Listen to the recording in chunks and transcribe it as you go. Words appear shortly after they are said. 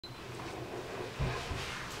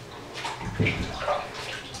Hey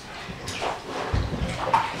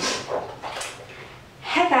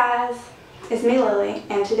guys, it's me Lily,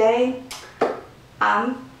 and today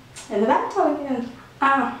I'm in the bathtub again.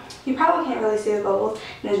 You probably can't really see the bubbles,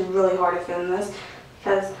 and it's really hard to film this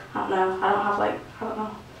because I don't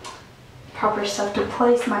have proper stuff to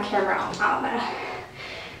place my camera on. I don't know.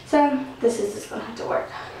 So this is just gonna have to work.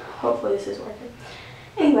 Hopefully this is working.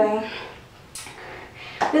 Anyway,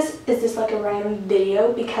 this is just like a random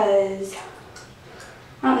video because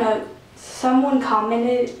I don't know. Someone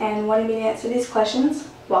commented and wanted me to answer these questions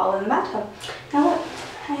while in the bathtub. Now look,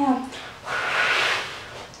 I am.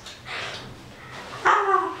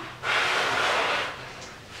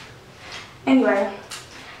 Anyway,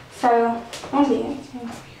 so I'm going to be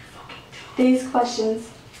answering these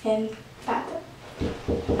questions in the bathtub.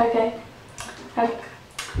 Okay. Okay.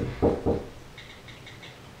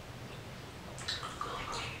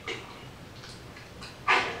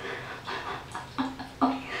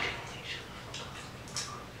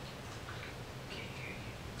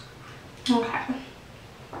 Okay.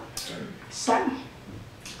 So.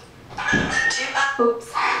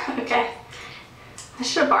 Oops. Okay. I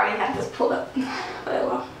should have already had this pulled up, but I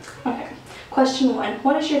will. Okay. Question 1.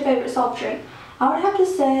 What is your favorite soft drink? I would have to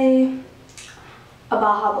say a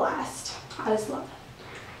Baja Blast. I just love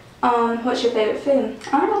it. What's your favorite food?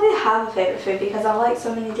 I don't really have a favorite food because I like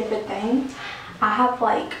so many different things. I have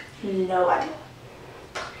like no idea.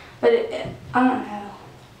 But I don't know.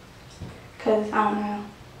 Because I don't know.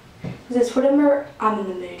 Because it's whatever I'm in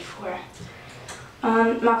the mood for.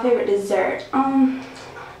 My favorite dessert. I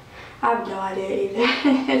have no idea either.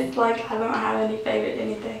 It's like I don't have any favorite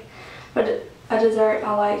anything. But a dessert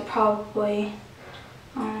I like probably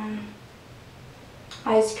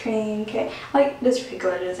ice cream, cake. Like just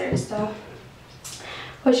regular desserts though.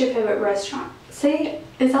 What's your favorite restaurant? See,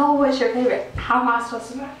 it's all what's your favorite. How am I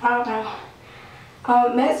supposed to know? I don't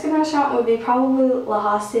know. Mexican restaurant would be probably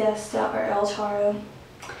La Siesta or El Charo.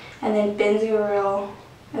 And then Benzuril.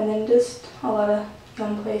 And then just a lot of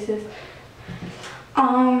yum places.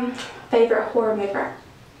 Favorite horror movie.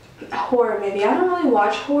 I don't really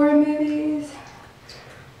watch horror movies.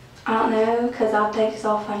 I don't know, because I think it's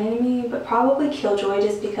all funny to me, but probably Killjoy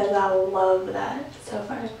just because I love that. It's so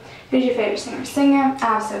funny. Who's your favorite singer? I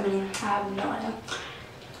have so many. I have no idea.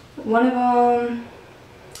 One of them,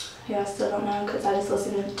 yeah, I still don't know because I just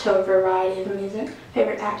listen to a variety of music.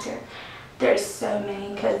 Favorite actor? There's so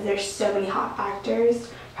many because there's so many hot actors.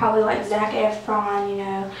 Probably like Zac Efron, you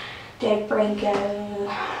know, Dave Franco.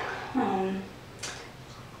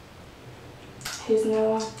 Who's another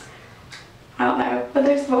one? I don't know, but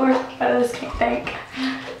there's more, but I just can't think.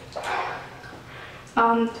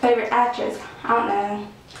 Favorite actress? I don't know.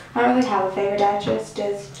 I don't really have a favorite actress,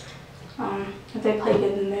 just if they play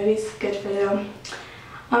good in the movies, good for them.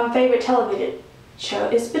 Favorite television show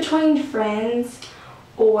is between Friends,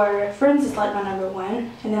 or Friends is like my #1,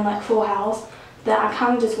 and then like Full House, that I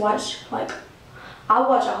kind of just watch, like, I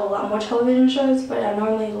watch a whole lot more television shows, but I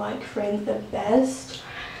normally like Friends the best,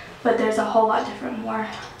 but there's a whole lot different more.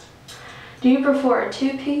 Do you prefer a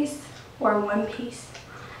 2-piece or a 1-piece?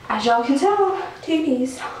 As y'all can tell,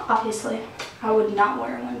 2-piece, obviously. I would not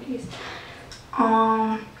wear a 1-piece.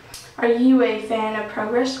 Are you a fan of pro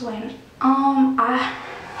wrestling?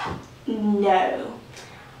 No.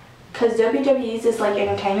 Because WWE is just like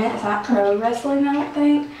entertainment, it's not pro wrestling, I don't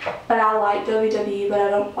think. But I like WWE, but I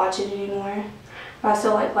don't watch it anymore. But I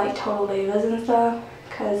still like Total Divas and stuff,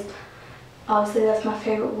 because obviously that's my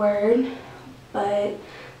favorite word. But, I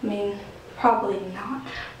mean, probably not.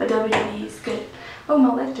 But WWE is good. Oh,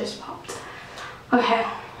 my leg just popped. Okay,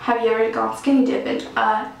 have you ever gone skinny dipping?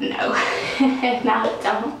 No. No, I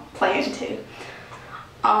don't plan to.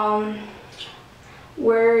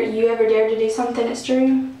 Were you ever dared to do something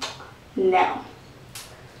extreme? No.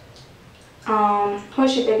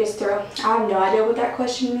 What's your biggest thrill? I have no idea what that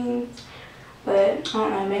question means, but I don't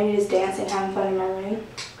know, maybe just dancing, having fun in my room.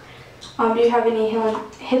 Do you have any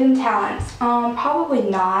hidden talents? Probably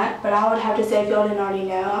not, but I would have to say if y'all didn't already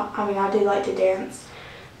know, I mean, I do like to dance,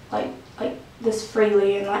 like this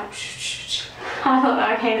freely and like, I don't know,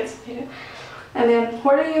 I can't explain it. And then,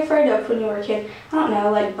 what are you afraid of when you were a kid? I don't know,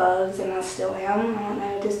 like bugs, and I still am. I don't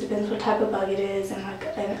know, it just depends what type of bug it is, and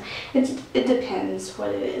it depends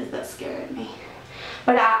what it is that scared me.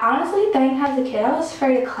 But I honestly think as a kid I was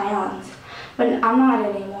afraid of clowns, but I'm not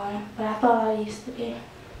anymore, but I thought I used to be.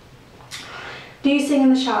 Do you sing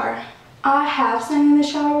in the shower? I have sang in the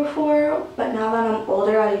shower before, but now that I'm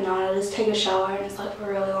older, I do not. I just take a shower and it's like for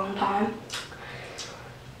a really long time.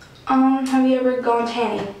 Have you ever gone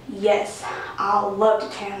tanning? Yes, I love to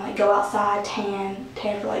tan, like go outside, tan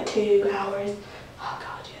for like 2 hours. Oh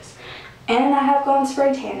God, yes. And I have gone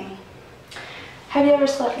spray tanning. Have you ever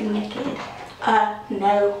slept naked?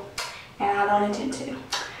 No, and I don't intend to.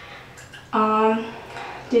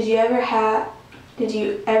 Did you ever have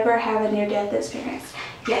a near-death experience?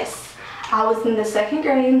 Yes. I was in the 2nd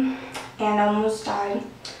grade and I almost died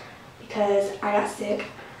because I got sick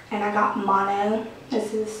and I got mono.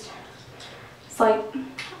 It's like,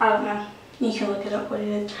 I don't know, you can look it up what it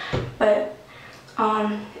is, but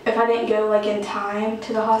if I didn't go like in time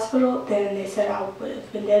to the hospital, then they said I would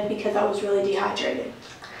have been dead because I was really dehydrated.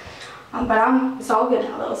 But it's all good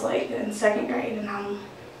now. That was like in 2nd grade and I'm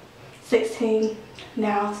 16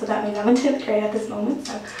 now, so that means I'm in 10th grade at this moment,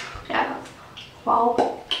 so yeah.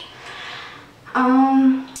 Wow.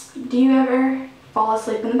 Do you ever fall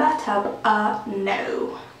asleep in the bathtub?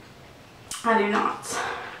 No, I do not.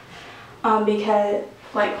 Because,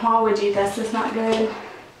 like, why would you? That's just not good.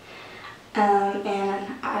 And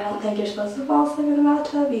I don't think you're supposed to fall asleep in the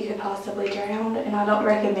bathtub. You could possibly drown, and I don't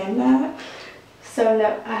recommend that. So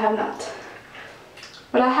no, I have not.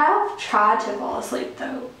 But I have tried to fall asleep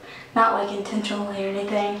though. Not like intentionally or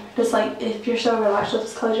anything. Just like if you're so relaxed,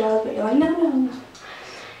 just close your eyes, but you're like, no, no, no.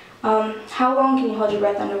 How long can you hold your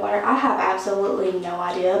breath underwater? I have absolutely no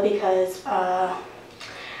idea because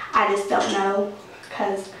I just don't know.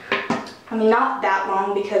 Because, I mean, not that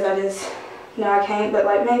long because I just know I can't, but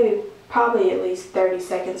like maybe probably at least 30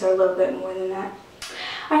 seconds or a little bit more than that.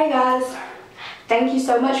 Alright guys, thank you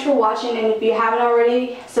so much for watching, and if you haven't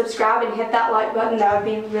already, subscribe and hit that like button. That would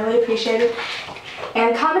be really appreciated.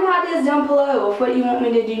 And comment ideas down below of what you want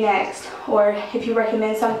me to do next, or if you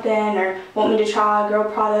recommend something or want me to try a girl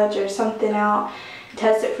product or something out,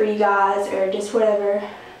 test it for you guys, or just whatever.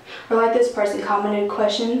 Or like this person commented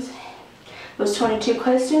questions. It was 22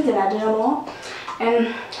 questions and I did them all.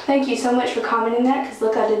 And thank you so much for commenting that, because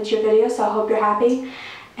look, I did your video, so I hope you're happy.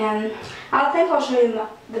 And I think I'll show you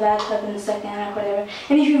the bathtub in a second or whatever.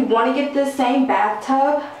 And if you want to get the same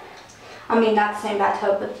bathtub, I mean not the same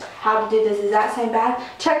bathtub, but how to do this exact same bath,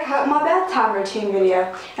 check out my bath time routine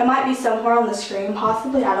video. It might be somewhere on the screen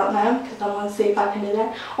possibly, I don't know, because I want to see if I can do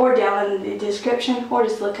that. Or down in the description, or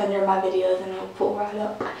just look under my videos and it'll pull right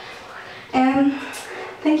up. And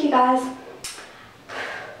thank you guys.